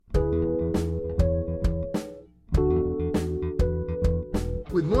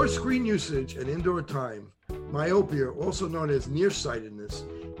With more screen usage and indoor time, myopia, also known as nearsightedness,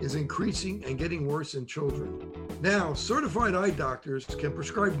 is increasing and getting worse in children. Now, certified eye doctors can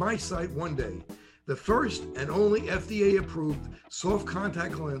prescribe MiSight One Day, the first and only FDA-approved soft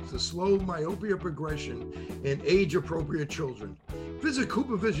contact lens to slow myopia progression in age-appropriate children. Visit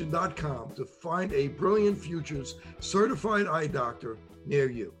CooperVision.com to find a Brilliant Futures certified eye doctor near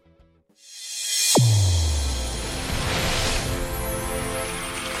you.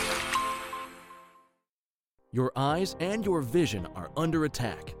 Your eyes and your vision are under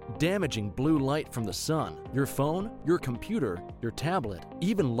attack. Damaging blue light from the sun, your phone, your computer, your tablet,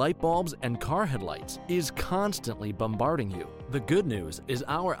 even light bulbs and car headlights is constantly bombarding you. The good news is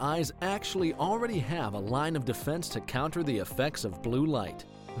our eyes actually already have a line of defense to counter the effects of blue light.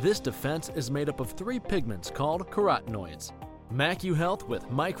 This defense is made up of 3 pigments called carotenoids. MacuHealth with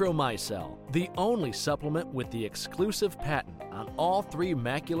MicroMicelle, the only supplement with the exclusive patent on all 3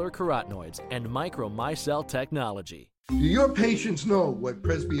 macular carotenoids and MicroMicelle technology. Do your patients know what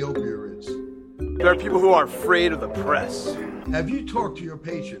presbyopia is? There are people who are afraid of the press. Have you talked to your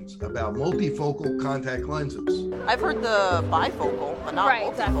patients about multifocal contact lenses? I've heard the bifocal, but not multifocal.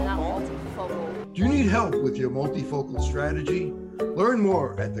 Exactly, not multifocal. Do you need help with your multifocal strategy? Learn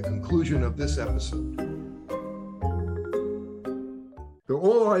more at the conclusion of this episode. The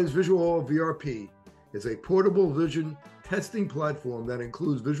All Eyes Visual VRP is a portable vision testing platform that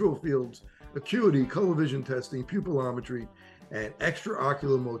includes visual fields, acuity, color vision testing, pupillometry, and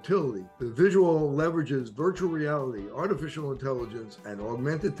extraocular motility. The visual leverages virtual reality, artificial intelligence, and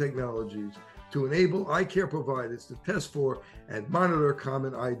augmented technologies to enable eye care providers to test for and monitor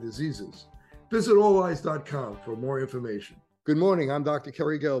common eye diseases. Visit alleyes.com for more information. Good morning, I'm Dr.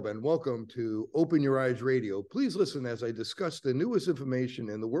 Kerry Gelb, and welcome to Open Your Eyes Radio. Please listen as I discuss the newest information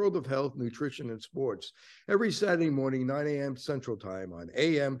in the world of health, nutrition, and sports every Saturday morning, 9 a.m. Central Time on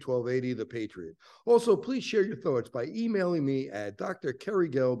AM 1280 The Patriot. Also, please share your thoughts by emailing me at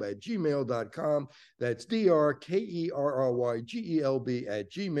drkerrygelb@gmail.com. That's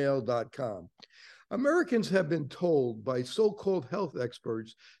drkerrygelb@gmail.com. Americans have been told by so-called health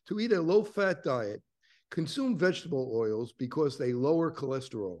experts to eat a low-fat diet, consume vegetable oils because they lower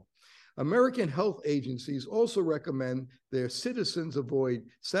cholesterol. American health agencies also recommend their citizens avoid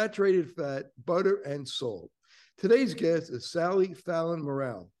saturated fat, butter, and salt. Today's guest is Fallon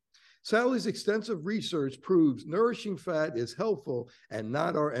Morale. Sally's extensive research proves nourishing fat is helpful and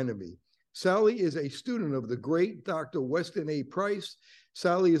not our enemy. Sally is a student of the great Dr. Weston A. Price.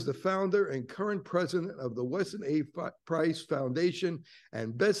 Sally is the founder and current president of the Weston A. Price Foundation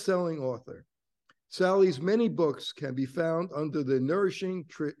and best-selling author. Sally's many books can be found under the Nourishing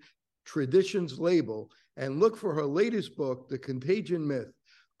Traditions label, and look for her latest book, The Contagion Myth,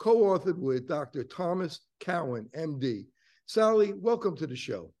 co-authored with Dr. Thomas Cowan, MD. Sally, welcome to the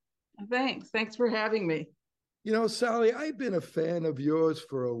show. Thanks for having me. You know, Sally, I've been a fan of yours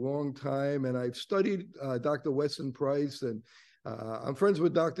for a long time, and I've studied Dr. Weston Price, and I'm friends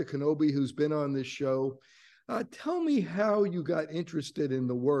with Dr. Kenobi, who's been on this show. Tell me how you got interested in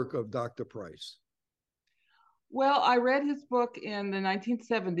the work of Dr. Price. Well, I read his book in the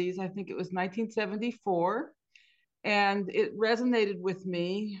 1970s. I think it was 1974. And it resonated with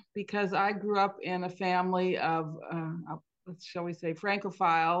me because I grew up in a family of, shall we say,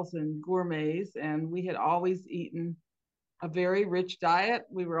 Francophiles and gourmets. And we had always eaten a very rich diet.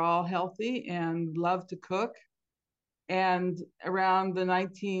 We were all healthy and loved to cook. And around the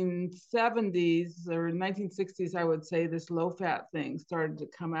 1970s or 1960s, I would say, this low-fat thing started to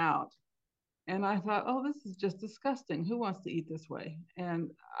come out. And I thought, oh, this is just disgusting. Who wants to eat this way?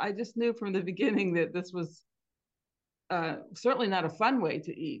 And I just knew from the beginning that this was certainly not a fun way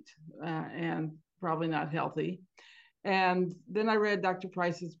to eat and probably not healthy. And then I read Dr.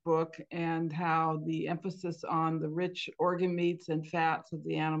 Price's book and how the emphasis on the rich organ meats and fats of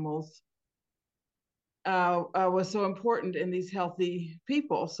the animals was so important in these healthy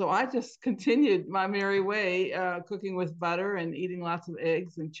people. So I just continued my merry way, cooking with butter and eating lots of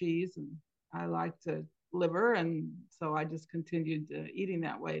eggs and cheese, and I liked liver, and so I just continued eating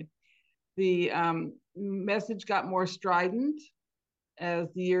that way. The message got more strident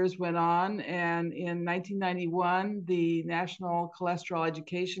as the years went on, and in 1991, the National Cholesterol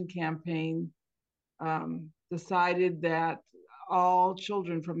Education Campaign decided that all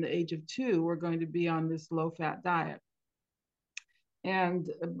children from the age of 2 were going to be on this low-fat diet. And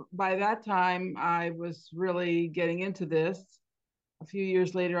by that time, I was really getting into this. A few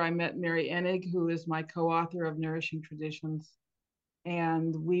years later, I met Mary Enig, who is my co-author of Nourishing Traditions.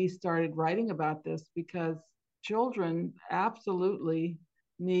 And we started writing about this because children absolutely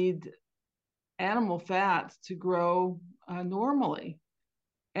need animal fats to grow normally.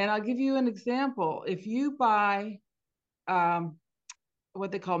 And I'll give you an example. If you buy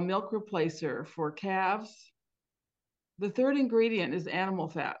what they call milk replacer for calves, the third ingredient is animal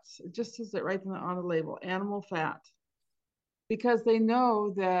fats. It just says it right on the label, animal fat, because they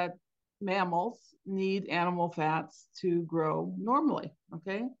know that mammals need animal fats to grow normally,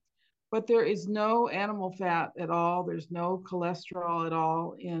 okay? But there is no animal fat at all. There's no cholesterol at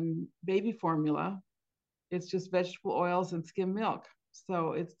all in baby formula. It's just vegetable oils and skim milk.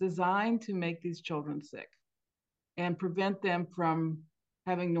 So it's designed to make these children sick and prevent them from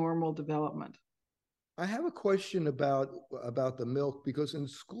having normal development. I have a question about the milk, because in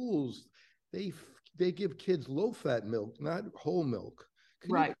schools they give kids low-fat milk, not whole milk.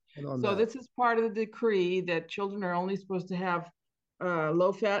 Can right. So that? This is part of the decree that children are only supposed to have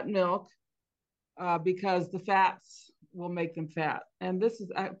low-fat milk because the fats will make them fat. And this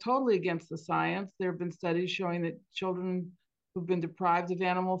is totally against the science. There have been studies showing that children who've been deprived of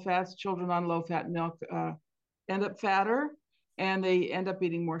animal fats, children on low-fat milk, end up fatter, and they end up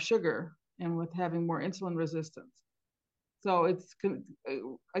eating more sugar and with having more insulin resistance. So it's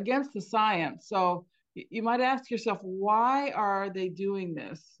against the science. So you might ask yourself, why are they doing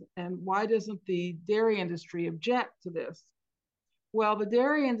this? And why doesn't the dairy industry object to this? Well, the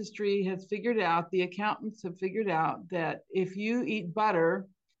dairy industry has figured out, the accountants have figured out that if you eat butter,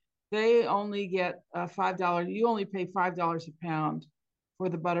 they only get $5. You only pay $5 a pound for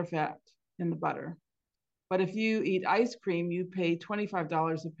the butter fat in the butter. But if you eat ice cream, you pay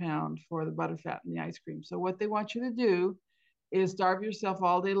 $25 a pound for the butter fat in the ice cream. So what they want you to do is starve yourself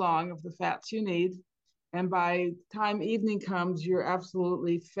all day long of the fats you need. And by the time evening comes, you're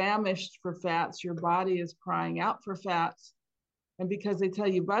absolutely famished for fats. Your body is crying out for fats. And because they tell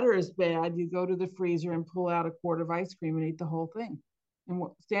you butter is bad, you go to the freezer and pull out a quart of ice cream and eat the whole thing. And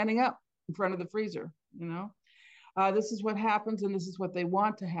standing up in front of the freezer, you know. This is what happens, and this is what they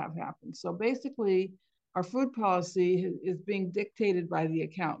want to have happen. So basically, our food policy is being dictated by the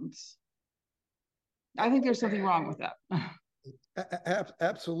accountants. I think there's something wrong with that.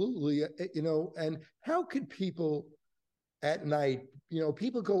 Absolutely. And how could people at night,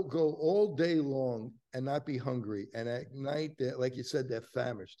 people go all day long and not be hungry, and at night, like you said, they're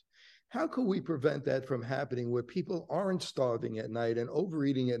famished. How could we prevent that from happening, where people aren't starving at night and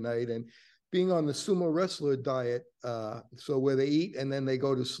overeating at night and being on the sumo wrestler diet, so where they eat and then they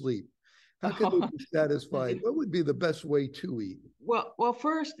go to sleep? How can they be satisfied? What would be the best way to eat? Well,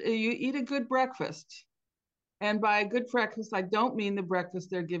 first, you eat a good breakfast. And by a good breakfast, I don't mean the breakfast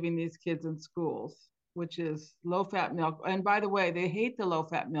they're giving these kids in schools, which is low-fat milk. And by the way, they hate the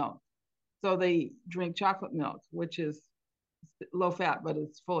low-fat milk. So they drink chocolate milk, which is low-fat, but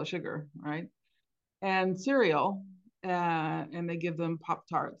it's full of sugar, right? And cereal, and they give them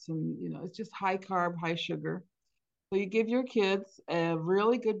Pop-Tarts. And, it's just high carb, high sugar. So you give your kids a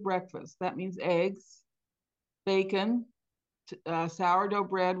really good breakfast. That means eggs, bacon, sourdough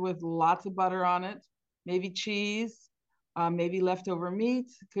bread with lots of butter on it, maybe cheese, maybe leftover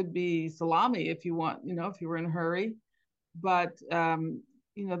meat. Could be salami if you want, if you were in a hurry. But,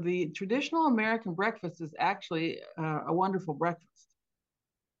 the traditional American breakfast is actually a wonderful breakfast.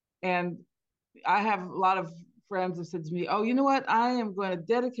 And I have a lot of friends have said to me, oh, you know what? I am going to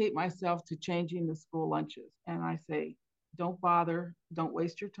dedicate myself to changing the school lunches. And I say, don't bother. Don't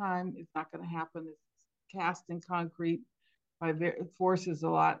waste your time. It's not going to happen. It's cast in concrete by forces a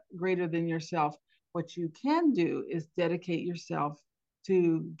lot greater than yourself. What you can do is dedicate yourself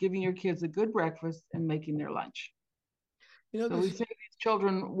to giving your kids a good breakfast and making their lunch. So we save these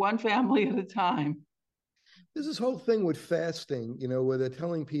children one family at a time. There's this whole thing with fasting, where they're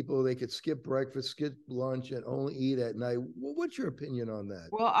telling people they could skip breakfast, skip lunch, and only eat at night. What's your opinion on that?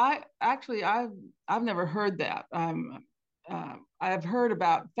 Well, I've never heard that. I've heard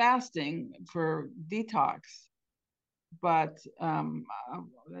about fasting for detox, but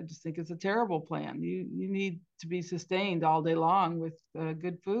I just think it's a terrible plan. You need to be sustained all day long with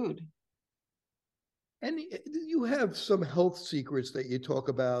good food. And you have some health secrets that you talk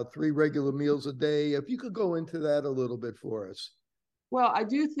about, 3 regular meals a day. If you could go into that a little bit for us. Well, I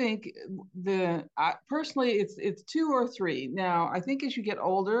do think personally, it's 2 or 3. Now, I think as you get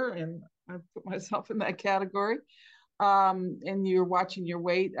older, and I put myself in that category, and you're watching your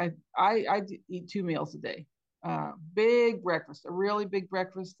weight, I eat 2 meals a day. Big breakfast, a really big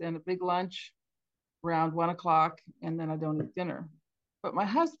breakfast, and a big lunch around 1 o'clock, and then I don't eat dinner. But my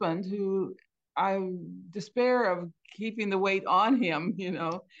husband, who I despair of keeping the weight on him,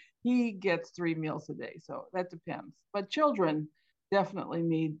 he gets 3 meals a day. So that depends. But children definitely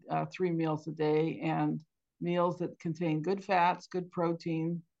need 3 meals a day, and meals that contain good fats, good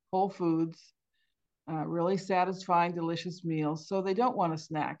protein, whole foods, really satisfying, delicious meals. So they don't want to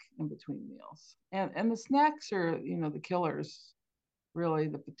snack in between meals. And the snacks are, the killers, really,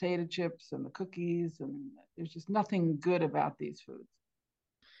 the potato chips and the cookies. And there's just nothing good about these foods.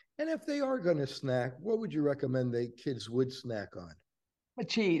 And if they are going to snack, what would you recommend the kids would snack on? A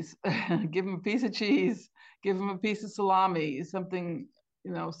cheese. Give them a piece of cheese. Give them a piece of salami, something,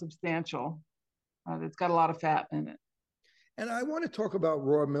 substantial that's got a lot of fat in it. And I want to talk about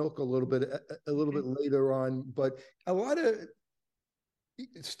raw milk a little bit later on, but a lot of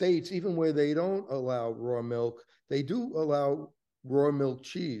states, even where they don't allow raw milk, they do allow raw milk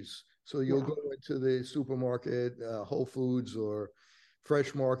cheese. So you'll go into the supermarket, Whole Foods or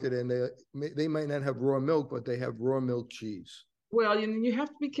Fresh Market, and they might not have raw milk, but they have raw milk cheese. Well, you have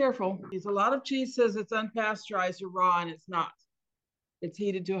to be careful. Because a lot of cheese says it's unpasteurized or raw, and it's not. It's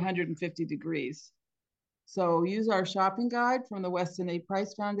heated to 150 degrees. So use our shopping guide from the Weston A.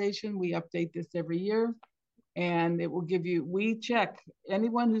 Price Foundation. We update this every year, and it will give you. We check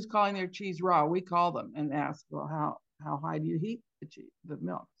anyone who's calling their cheese raw. We call them and ask, well, how high do you heat the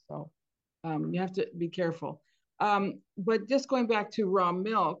milk? So you have to be careful. But just going back to raw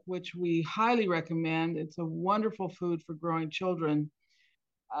milk, which we highly recommend, it's a wonderful food for growing children.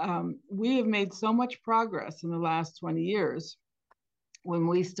 We have made so much progress in the last 20 years. When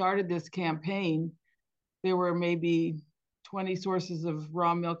we started this campaign, there were maybe 20 sources of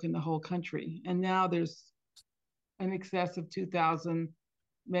raw milk in the whole country. And now there's in excess of 2,000.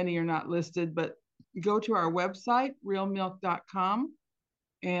 Many are not listed, but go to our website, realmilk.com,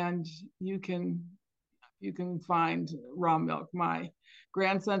 and you can find raw milk. My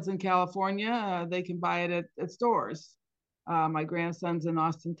grandson's in California, they can buy it at stores. My grandson's in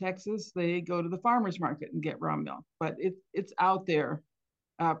Austin, Texas, they go to the farmer's market and get raw milk, but it's out there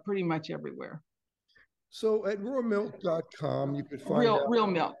pretty much everywhere. So at rawmilk.com, you could find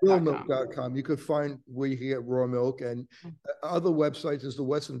realmilk.com. You could find where you can get raw milk, and other websites is the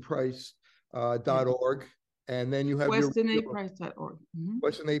westonprice.org. And then you have WestonAprice.org.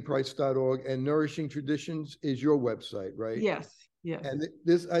 WestonAprice.org, and Nourishing Traditions is your website, right? Yes. And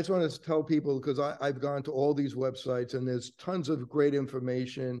this, I just want to tell people, because I've gone to all these websites and there's tons of great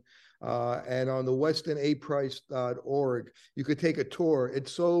information. And on the westonaprice.org, you could take a tour.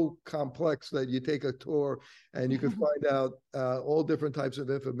 It's so complex that you take a tour and you can find out all different types of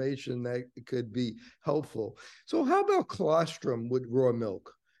information that could be helpful. So how about colostrum with raw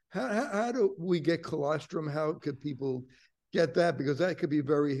milk? How do we get colostrum? How could people get that? Because that could be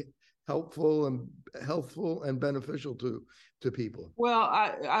very helpful and beneficial to people. Well,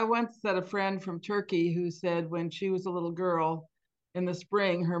 I once had a friend from Turkey who said when she was a little girl in the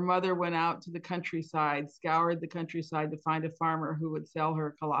spring, her mother went out to the countryside, scoured the countryside to find a farmer who would sell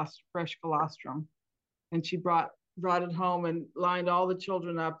her fresh colostrum. And she brought it home and lined all the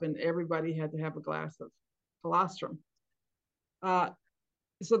children up, and everybody had to have a glass of colostrum.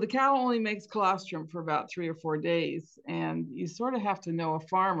 So the cow only makes colostrum for about 3 or 4 days, and you sort of have to know a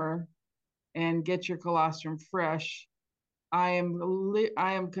farmer and get your colostrum fresh. I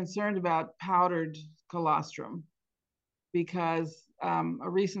am concerned about powdered colostrum because a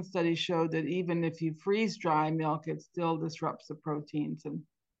recent study showed that even if you freeze dry milk, it still disrupts the proteins and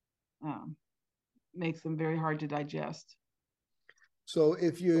makes them very hard to digest. So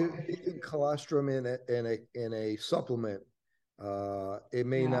if you eat colostrum in a supplement, it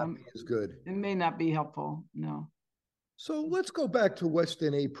may not be as good. It may not be helpful, no. So let's go back to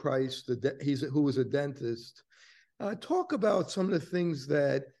Weston A. Price, who was a dentist. Talk about some of the things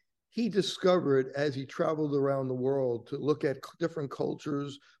that he discovered as he traveled around the world to look at different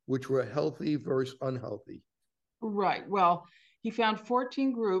cultures which were healthy versus unhealthy. Right. Well, he found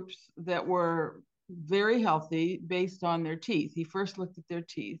 14 groups that were very healthy based on their teeth. He first looked at their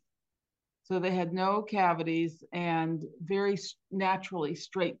teeth. So they had no cavities and very naturally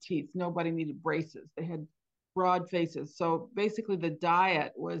straight teeth. Nobody needed braces. They had broad faces. So basically the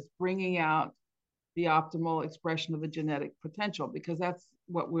diet was bringing out the optimal expression of the genetic potential, because that's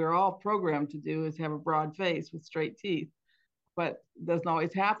what we're all programmed to do, is have a broad face with straight teeth. But it doesn't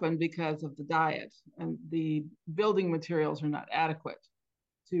always happen because of the diet, and the building materials are not adequate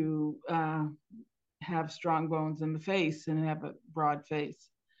to have strong bones in the face and have a broad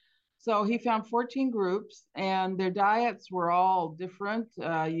face. So he found 14 groups, and their diets were all different.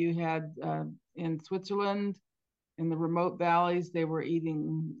 You had in Switzerland, in the remote valleys, they were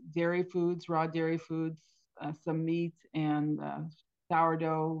eating dairy foods, raw dairy foods, some meat, and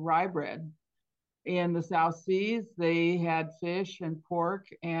sourdough rye bread. In the South Seas, they had fish and pork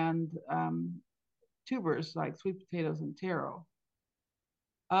and tubers like sweet potatoes and taro.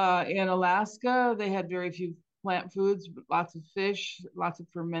 In Alaska, they had very few plant foods, but lots of fish, lots of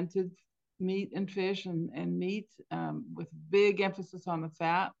fermented meat and fish and meat, with big emphasis on the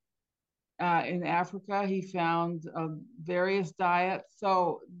fat. In Africa, he found various diets.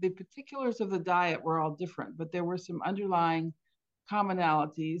 So the particulars of the diet were all different, but there were some underlying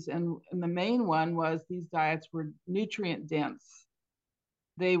commonalities. And the main one was these diets were nutrient dense.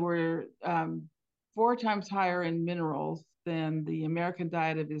 They were 4 times higher in minerals than the American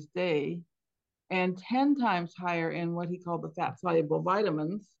diet of his day, and 10 times higher in what he called the fat soluble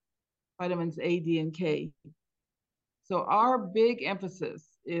vitamins, vitamins A, D, and K. So our big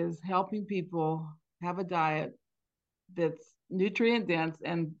emphasis is helping people have a diet that's nutrient dense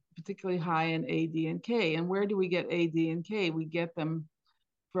and particularly high in A, D, and K. And where do we get A, D, and K? We get them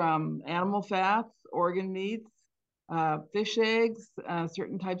from animal fats, organ meats, fish eggs,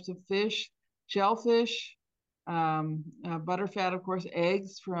 certain types of fish, shellfish, butterfat, of course,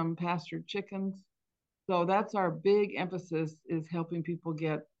 eggs from pastured chickens. So that's our big emphasis, is helping people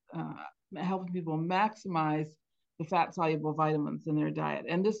maximize the fat soluble vitamins in their diet.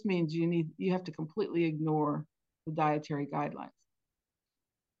 And this means you have to completely ignore the dietary guidelines.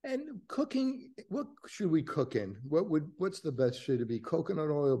 And cooking, what should we cook in? What's the best? Should it be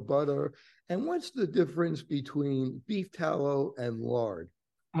coconut oil, butter? And what's the difference between beef tallow and lard?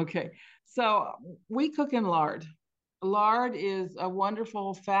 Okay, so we cook in lard. Lard is a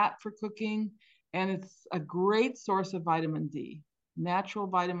wonderful fat for cooking, and it's a great source of vitamin D. Natural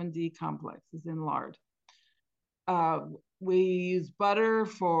vitamin D complex is in lard. We use butter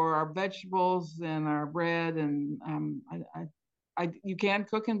for our vegetables and our bread, and you can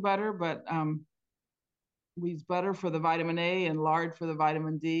cook in butter, but we use butter for the vitamin A and lard for the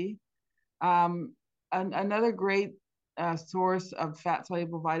vitamin D. Another great source of fat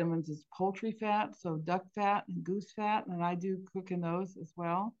soluble vitamins is poultry fat, so duck fat and goose fat, and I do cook in those as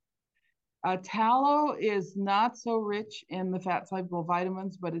well. Tallow is not so rich in the fat soluble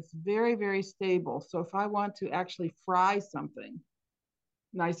vitamins, but it's very, very stable. So if I want to actually fry something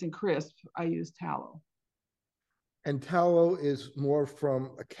nice and crisp, I use tallow. And tallow is more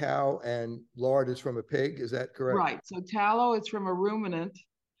from a cow and lard is from a pig. Is that correct? Right. So tallow is from a ruminant,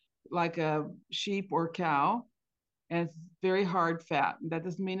 like a sheep or cow, and it's very hard fat. That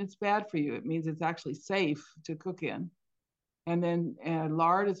doesn't mean it's bad for you. It means it's actually safe to cook in. And then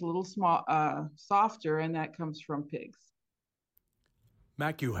lard is a little softer, and that comes from pigs.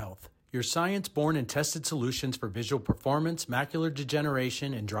 MacuHealth, your science-born and tested solutions for visual performance, macular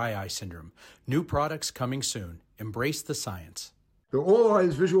degeneration, and dry eye syndrome. New products coming soon. Embrace the science. The All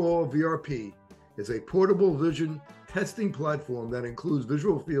Eyes Visual Oil VRP is a portable vision testing platform that includes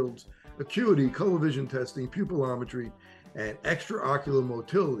visual fields, acuity, color vision testing, pupillometry, and extraocular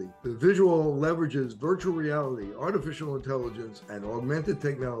motility. The visual leverages virtual reality, artificial intelligence, and augmented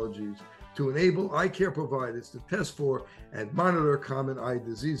technologies to enable eye care providers to test for and monitor common eye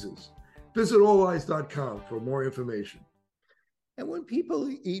diseases. Visit alleyes.com for more information. And when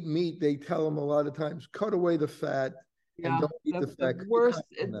people eat meat, they tell them a lot of times, cut away the fat and don't eat the fat. The worst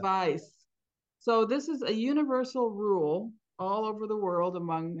advice. So this is a universal rule all over the world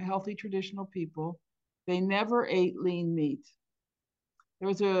among healthy traditional people. They never ate lean meat. There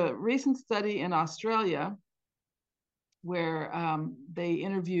was a recent study in Australia where they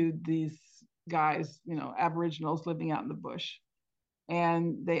interviewed these guys, Aboriginals living out in the bush.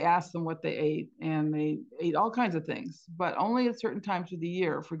 And they asked them what they ate, and they ate all kinds of things, but only at certain times of the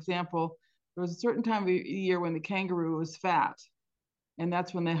year. For example, there was a certain time of the year when the kangaroo was fat, and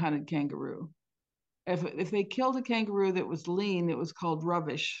that's when they hunted kangaroo. If they killed a kangaroo that was lean, it was called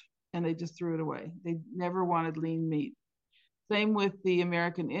rubbish, and they just threw it away. They never wanted lean meat. Same with the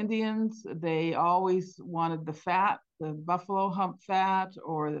American Indians. They always wanted the fat, the buffalo hump fat,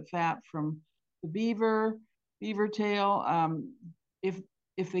 or the fat from the beaver tail.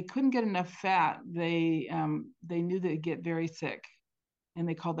 If they couldn't get enough fat, they knew they'd get very sick, and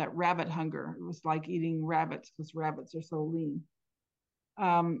they called that rabbit hunger. It was like eating rabbits because rabbits are so lean.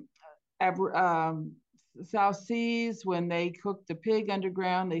 South Seas, when they cooked the pig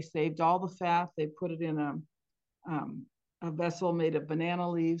underground, they saved all the fat. They put it in a vessel made of banana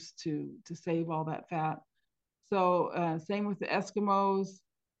leaves to save all that fat. So same with the Eskimos.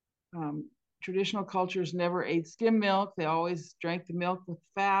 Traditional cultures never ate skim milk. They always drank the milk with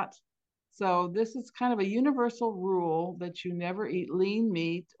fat. So this is kind of a universal rule that you never eat lean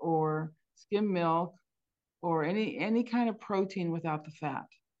meat or skim milk or any kind of protein without the fat.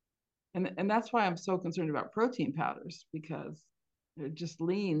 And that's why I'm so concerned about protein powders, because they're just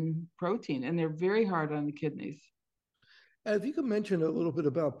lean protein and they're very hard on the kidneys. And if you could mention a little bit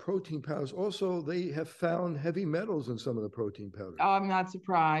about protein powders. Also, they have found heavy metals in some of the protein powders. Oh, I'm not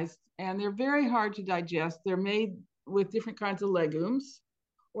surprised. And they're very hard to digest. They're made with different kinds of legumes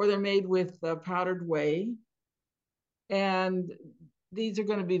or they're made with powdered whey. And these are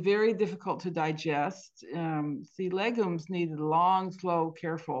going to be very difficult to digest. See, legumes need a long, slow,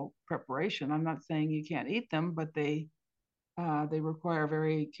 careful preparation. I'm not saying you can't eat them, but they require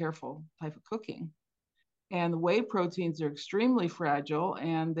very careful type of cooking. And the whey proteins are extremely fragile,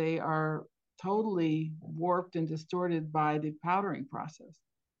 and they are totally warped and distorted by the powdering process.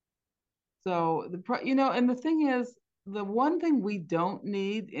 So and the thing is, the one thing we don't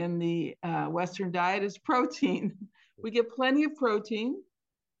need in the Western diet is protein. We get plenty of protein.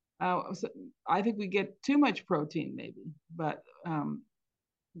 So I think we get too much protein, maybe, but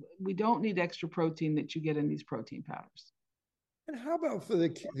we don't need extra protein that you get in these protein powders. And how about for the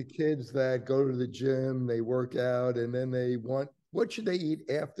kids that go to the gym, they work out, and then what should they eat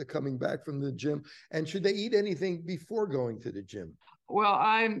after coming back from the gym? And should they eat anything before going to the gym? Well,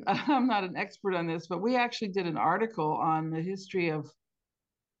 I'm not an expert on this, but we actually did an article on the history of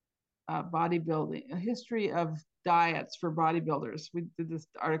bodybuilding, a history of diets for bodybuilders. We did this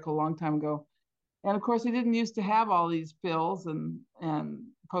article a long time ago. And of course, we didn't used to have all these pills and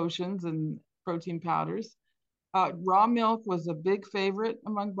potions and protein powders. Raw milk was a big favorite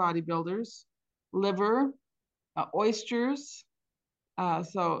among bodybuilders. Liver, oysters.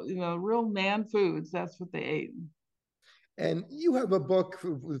 So, real man foods, that's what they ate. And you have a book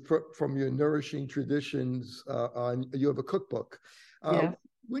from your Nourishing Traditions you have a cookbook. Yes.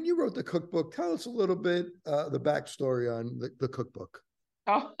 When you wrote the cookbook, tell us a little bit the backstory on the cookbook.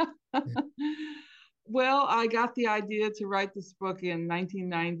 Oh, well, I got the idea to write this book in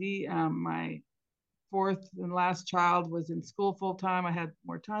 1990. My fourth and last child was in school full time. I had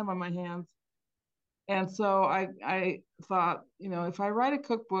more time on my hands. And so I thought, if I write a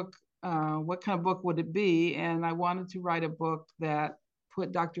cookbook, what kind of book would it be? And I wanted to write a book that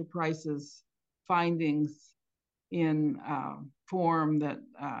put Dr. Price's findings in form that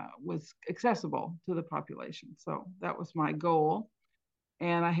was accessible to the population. So that was my goal.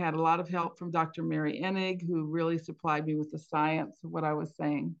 And I had a lot of help from Dr. Mary Enig, who really supplied me with the science of what I was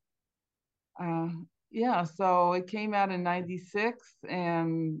saying. So it came out in 96,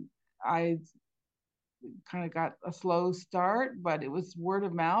 and I kind of got a slow start, but it was word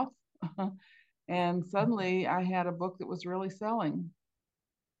of mouth. And suddenly I had a book that was really selling.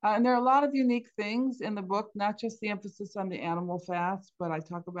 And there are a lot of unique things in the book, not just the emphasis on the animal fats, but I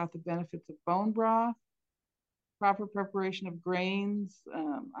talk about the benefits of bone broth, proper preparation of grains.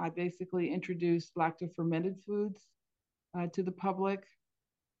 I basically introduced lacto-fermented foods to the public,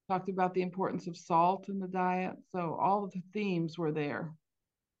 talked about the importance of salt in the diet. So all of the themes were there.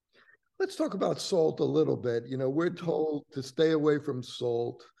 Let's talk about salt a little bit. We're told to stay away from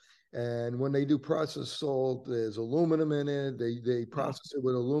salt. And when they do processed salt, there's aluminum in it. They process it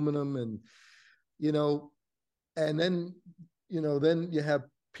with aluminum, and and then you have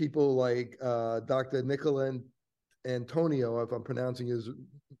people like Dr. Nicola Antonio, if I'm pronouncing his,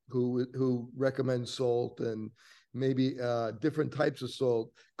 who recommends salt and maybe different types of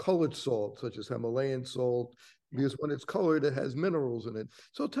salt, colored salt, such as Himalayan salt, because when it's colored, it has minerals in it.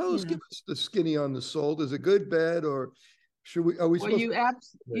 So tell us, give us the skinny on the salt. Is it good, bad, or are we supposed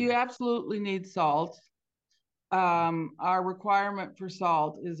you absolutely need salt. Our requirement for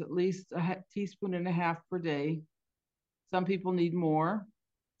salt is at least a teaspoon and a half per day. Some people need more.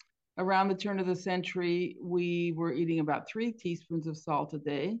 Around the turn of the century, we were eating about 3 teaspoons of salt a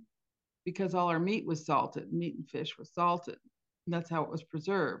day because all our meat was salted. Meat and fish was salted. And that's how it was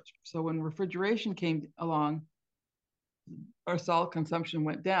preserved. So when refrigeration came along, our salt consumption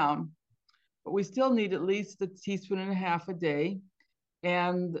went down. But we still need at least a teaspoon and a half a day.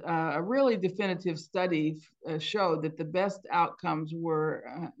 And a really definitive study showed that the best outcomes were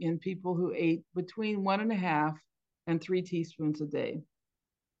in people who ate between 1.5 and 3 teaspoons a day.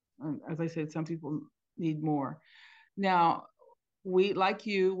 And as I said, some people need more. Now, we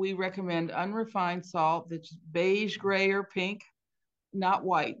recommend unrefined salt that's beige, gray, or pink, not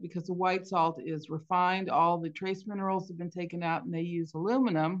white, because the white salt is refined. All the trace minerals have been taken out, and they use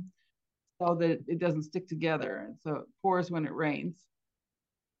aluminum so that it doesn't stick together. And so it pours when it rains.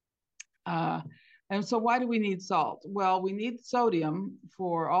 And so why do we need salt? Well, we need sodium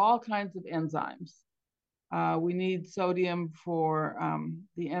for all kinds of enzymes. We need sodium for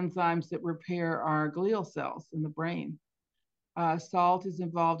the enzymes that repair our glial cells in the brain. Salt is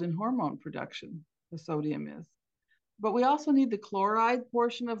involved in hormone production, the sodium is. But we also need the chloride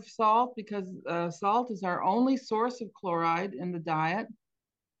portion of salt because salt is our only source of chloride in the diet,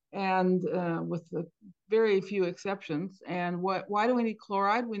 and with very few exceptions. And why do we need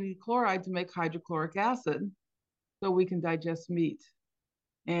chloride? We need chloride to make hydrochloric acid so we can digest meat.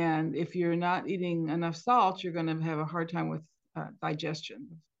 And if you're not eating enough salt, you're going to have a hard time with digestion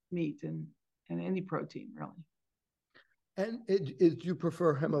of meat and any protein, really. And do you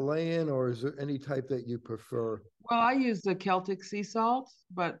prefer Himalayan, or is there any type that you prefer? Well, I use the Celtic sea salt,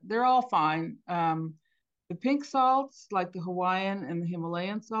 but they're all fine. The pink salts, like the Hawaiian and the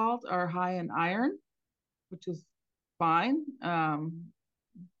Himalayan salt, are high in iron, which is fine.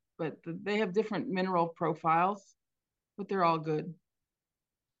 But they have different mineral profiles, but they're all good.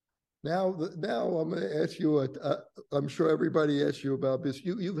 Now I'm going to ask you. I'm sure everybody asks you about this.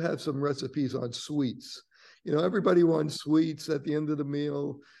 You have some recipes on sweets. You know, everybody wants sweets at the end of the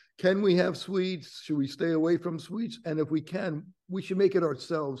meal. Can we have sweets? Should we stay away from sweets? And if we can, we should make it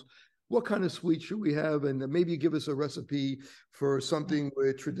ourselves. What kind of sweets should we have? And maybe give us a recipe for something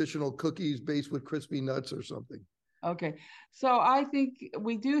with traditional cookies based with crispy nuts or something. Okay. So I think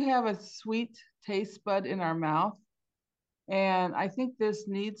we do have a sweet taste bud in our mouth. And I think this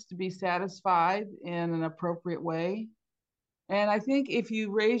needs to be satisfied in an appropriate way. And I think if you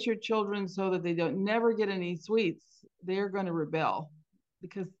raise your children so that they don't never get any sweets, they're going to rebel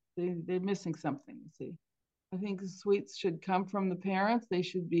because they're missing something, you see. I think sweets should come from the parents. They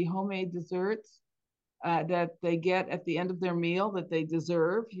should be homemade desserts that they get at the end of their meal that they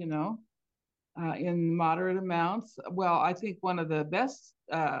deserve, you know, in moderate amounts. Well, I think one of the best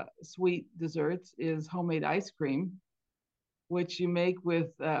sweet desserts is homemade ice cream, which you make with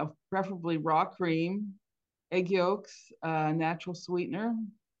preferably raw cream, egg yolks, natural sweetener,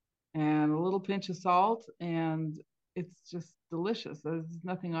 and a little pinch of salt, and it's just delicious. There's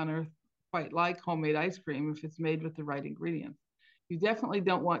nothing on earth quite like homemade ice cream if it's made with the right ingredients. You definitely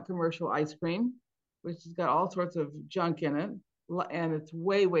don't want commercial ice cream, which has got all sorts of junk in it, and it's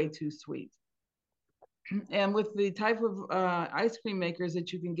way, way too sweet. And with the type of ice cream makers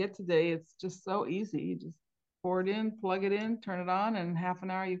that you can get today, it's just so easy. You just pour it in, plug it in, turn it on, and in half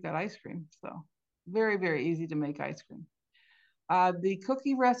an hour you've got ice cream. So very, very easy to make ice cream. The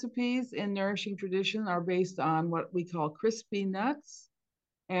cookie recipes in Nourishing Tradition are based on what we call crispy nuts.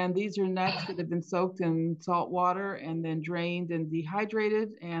 And these are nuts that have been soaked in salt water and then drained and dehydrated,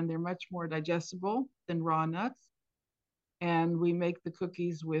 and they're much more digestible than raw nuts. And we make the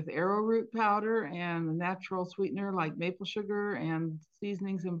cookies with arrowroot powder and a natural sweetener like maple sugar and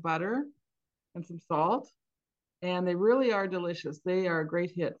seasonings and butter and some salt. And they really are delicious. They are a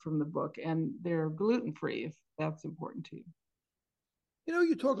great hit from the book, and they're gluten-free if that's important to you. You know,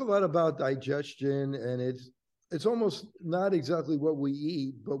 you talk a lot about digestion, and it's almost not exactly what we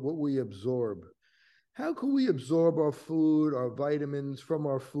eat, but what we absorb. How can we absorb our food, our vitamins from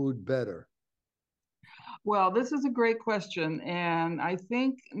our food better? Well, this is a great question. And I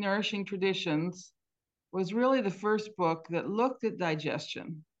think Nourishing Traditions was really the first book that looked at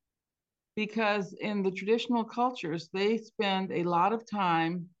digestion, because in the traditional cultures, they spend a lot of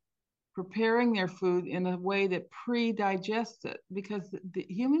time preparing their food in a way that pre-digests it, because the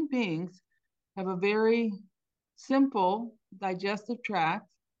human beings have a very simple digestive tract.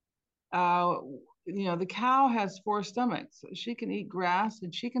 You know, the cow has 4 stomachs. She can eat grass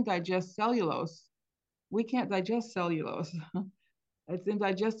and she can digest cellulose. We can't digest cellulose. It's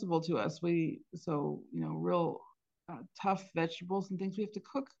indigestible to us. So you know, real tough vegetables and things, we have to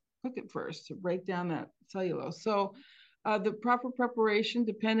cook it first to break down that cellulose. So the proper preparation,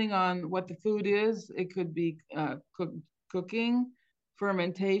 depending on what the food is, it could be cooking,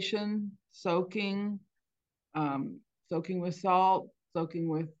 fermentation, soaking, soaking with salt, soaking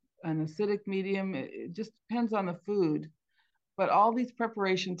with an acidic medium. It just depends on the food. But all these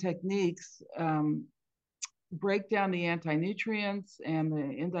preparation techniques break down the anti-nutrients and the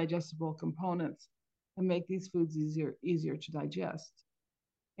indigestible components and make these foods easier to digest.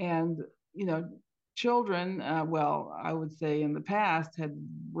 And, you know, children, well, I would say in the past had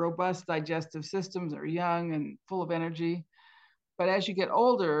robust digestive systems, are young and full of energy. But as you get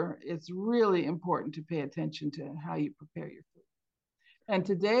older, it's really important to pay attention to how you prepare your food. And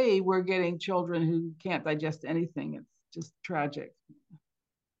today we're getting children who can't digest anything. It's just tragic.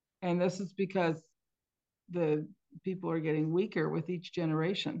 And this is because the people are getting weaker with each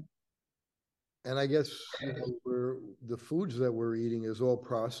generation. And I guess, you know, the foods that we're eating is all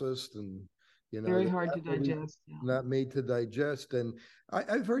processed and, you know, very hard to digest. Not made to digest. And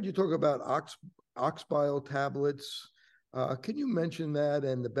I've heard you talk about ox bile tablets. Can you mention that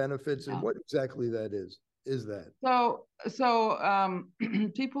and the benefits and what exactly that is? Is that? So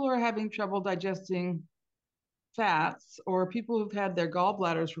people who are having trouble digesting fats, or people who've had their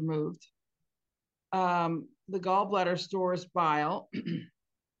gallbladders removed, the gallbladder stores bile,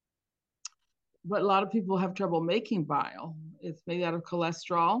 but a lot of people have trouble making bile. It's made out of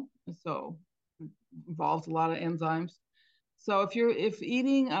cholesterol, so it involves a lot of enzymes. So if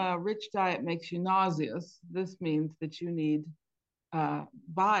eating a rich diet makes you nauseous, this means that you need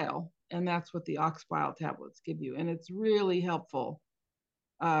bile, and that's what the ox bile tablets give you. And it's really helpful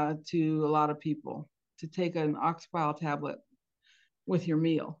to a lot of people to take an ox bile tablet with your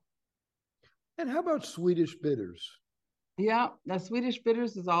meal. And how about Swedish bitters? Yeah, the Swedish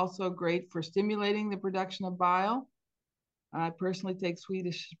bitters is also great for stimulating the production of bile. I personally take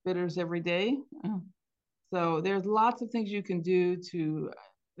Swedish bitters every day. So there's lots of things you can do to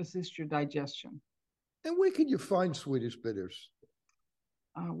assist your digestion. And where can you find Swedish bitters?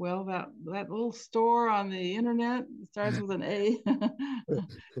 Well, that little store on the internet starts with an A.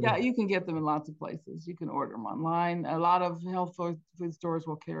 Yeah, you can get them in lots of places. You can order them online. A lot of health food stores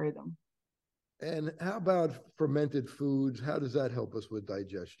will carry them. And how about fermented foods? How does that help us with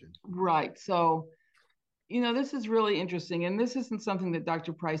digestion? Right. So, this is really interesting. And this isn't something that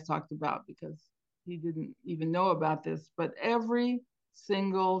Dr. Price talked about because he didn't even know about this. But every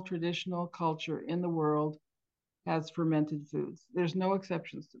single traditional culture in the world has fermented foods. There's no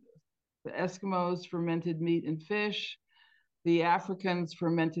exceptions to this. The Eskimos fermented meat and fish. The Africans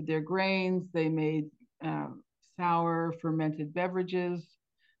fermented their grains. They made sour fermented beverages.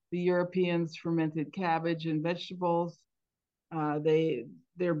 The Europeans fermented cabbage and vegetables.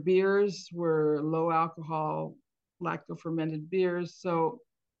 Their beers were low alcohol, lacto-fermented beers. So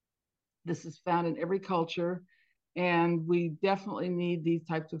this is found in every culture, and we definitely need these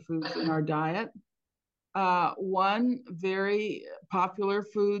types of foods in our diet. One very popular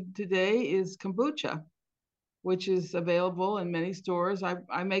food today is kombucha, which is available in many stores.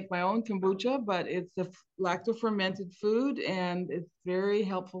 I make my own kombucha, but it's a lacto-fermented food, and it's very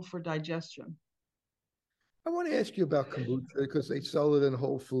helpful for digestion. I want to ask you about kombucha because they sell it in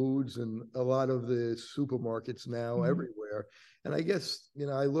Whole Foods and a lot of the supermarkets now everywhere. And I guess,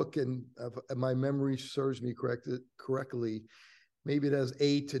 I look and my memory serves me correctly, maybe it has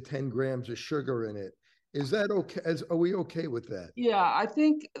 8 to 10 grams of sugar in it. Is that okay? Are we okay with that? Yeah, I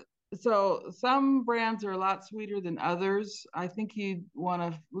think so. Some brands are a lot sweeter than others. I think you want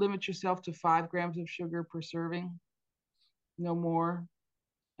to limit yourself to 5 grams of sugar per serving, no more.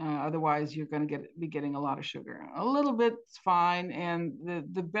 Otherwise, you're going to be getting a lot of sugar. A little bit's fine, and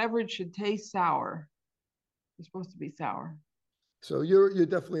the beverage should taste sour. It's supposed to be sour. So you're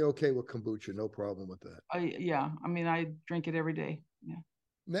definitely okay with kombucha, no problem with that. Yeah, I mean, I drink it every day. Yeah.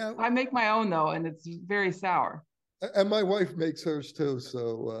 Now I make my own though, and it's very sour. And my wife makes hers too,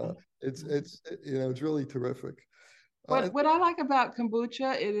 so it's really terrific. What I like about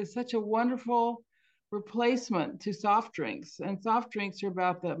kombucha, it is such a wonderful replacement to soft drinks, and soft drinks are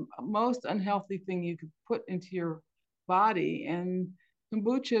about the most unhealthy thing you could put into your body, and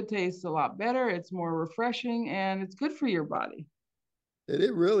kombucha tastes a lot better. It's more refreshing, and it's good for your body.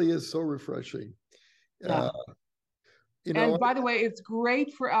 It really is so refreshing. Yeah. And by the way, it's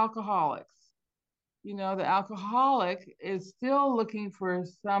great for alcoholics. The alcoholic is still looking for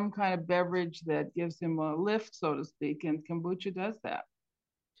some kind of beverage that gives him a lift, so to speak, and kombucha does that.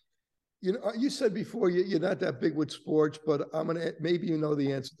 You said before you're not that big with sports, but maybe you know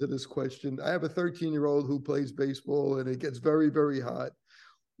the answer to this question. I have a 13-year-old who plays baseball, and it gets very, very hot.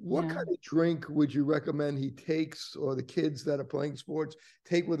 What kind of drink would you recommend he takes, or the kids that are playing sports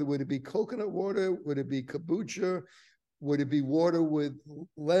take with it? Would it be coconut water? Would it be kombucha? Would it be water with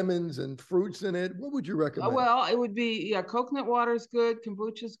lemons and fruits in it? What would you recommend? Well, it would be, coconut water is good,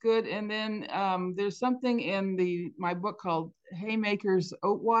 kombucha is good. And then there's something in my book called Haymaker's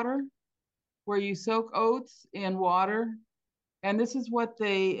Oat Water, where you soak oats in water. And this is what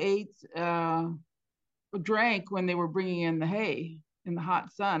they drank when they were bringing in the hay in the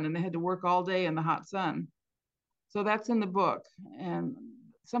hot sun, and they had to work all day in the hot sun. So that's in the book. And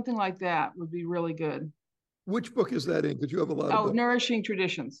something like that would be really good. Which book is that in? Because you have a lot of books. Nourishing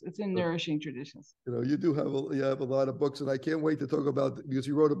Traditions. It's in Nourishing Traditions. You do have a lot of books, and I can't wait to talk about, because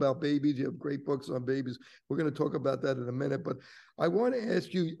you wrote about babies. You have great books on babies. We're going to talk about that in a minute. But I want to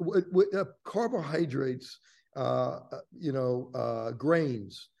ask you, carbohydrates,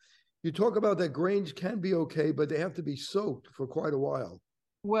 grains. You talk about that grains can be okay, but they have to be soaked for quite a while.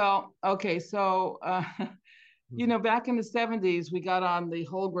 Well, okay. So, back in the 70s, we got on the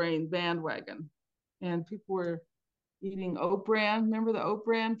whole grain bandwagon. And people were eating oat bran. Remember the oat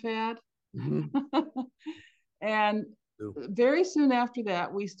bran fad? Mm-hmm. And very soon after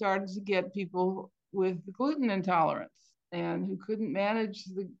that, we started to get people with gluten intolerance and who couldn't manage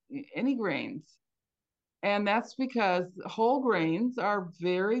any grains. And that's because whole grains are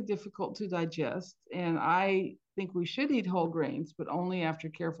very difficult to digest. And I think we should eat whole grains, but only after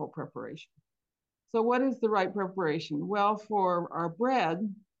careful preparation. So what is the right preparation? Well, for our bread,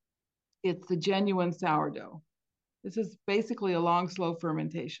 it's the genuine sourdough. This is basically a long, slow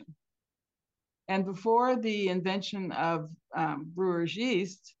fermentation. And before the invention of brewer's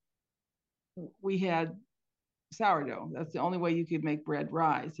yeast, we had sourdough. That's the only way you could make bread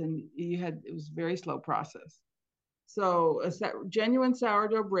rise. And it was a very slow process. So genuine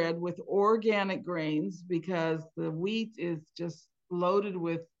sourdough bread with organic grains, because the wheat is just loaded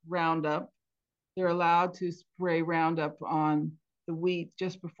with Roundup. They're allowed to spray Roundup on the wheat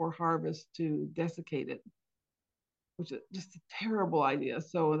just before harvest to desiccate it, which is just a terrible idea.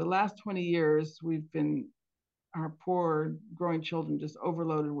 So in the last 20 years, our poor growing children just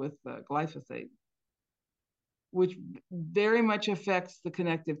overloaded with glyphosate, which very much affects the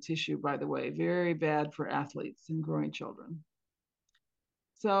connective tissue, by the way, very bad for athletes and growing children.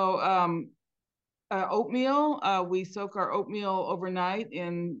 So oatmeal, we soak our oatmeal overnight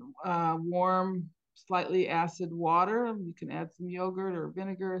in warm, slightly acid water. You can add some yogurt or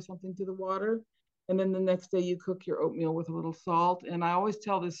vinegar or something to the water. And then the next day you cook your oatmeal with a little salt. And I always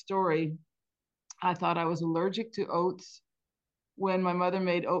tell this story. I thought I was allergic to oats when my mother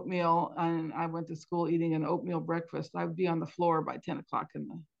made oatmeal and I went to school eating an oatmeal breakfast. I would be on the floor by 10 o'clock in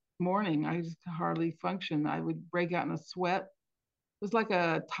the morning. I just hardly function. I would break out in a sweat. It was like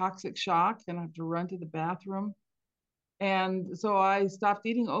a toxic shock, and I have to run to the bathroom. And so I stopped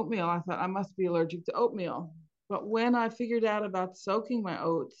eating oatmeal. I thought I must be allergic to oatmeal. But when I figured out about soaking my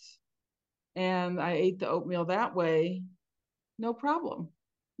oats and I ate the oatmeal that way, no problem.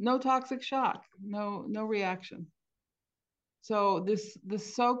 No toxic shock, no reaction. So the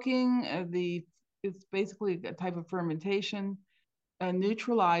soaking, it's basically a type of fermentation,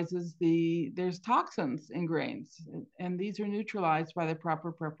 neutralizes there's toxins in grains, and these are neutralized by the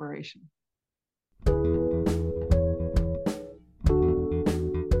proper preparation.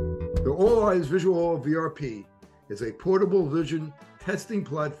 The All Eyes Visual Oil VRP is a portable vision testing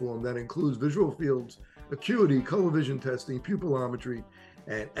platform that includes visual fields, acuity, color vision testing, pupillometry,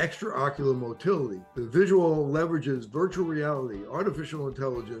 and extraocular motility. The visual leverages virtual reality, artificial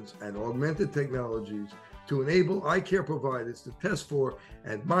intelligence, and augmented technologies to enable eye care providers to test for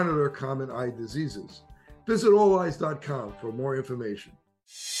and monitor common eye diseases. Visit alleyes.com for more information.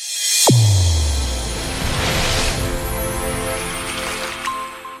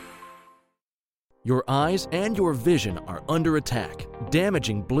 Your eyes and your vision are under attack,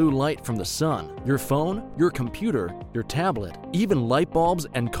 damaging blue light from the sun. Your phone, your computer, your tablet, even light bulbs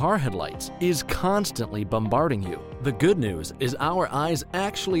and car headlights is constantly bombarding you. The good news is our eyes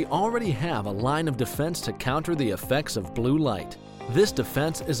actually already have a line of defense to counter the effects of blue light. This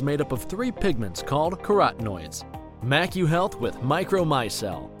defense is made up of 3 pigments called carotenoids. MacuHealth with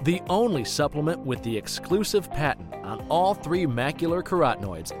Micromicelle, the only supplement with the exclusive patent on all 3 macular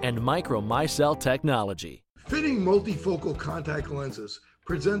carotenoids and Micromicelle technology. Fitting multifocal contact lenses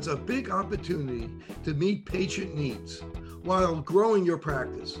presents a big opportunity to meet patient needs while growing your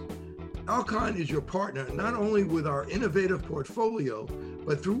practice. Alcon is your partner not only with our innovative portfolio,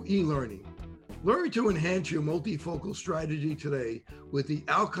 but through e-learning. Learn to enhance your multifocal strategy today with the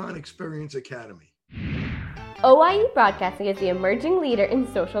Alcon Experience Academy. OIE Broadcasting is the emerging leader in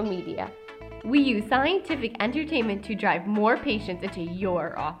social media. We use scientific entertainment to drive more patients into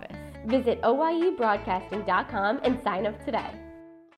your office. Visit oiebroadcasting.com and sign up today.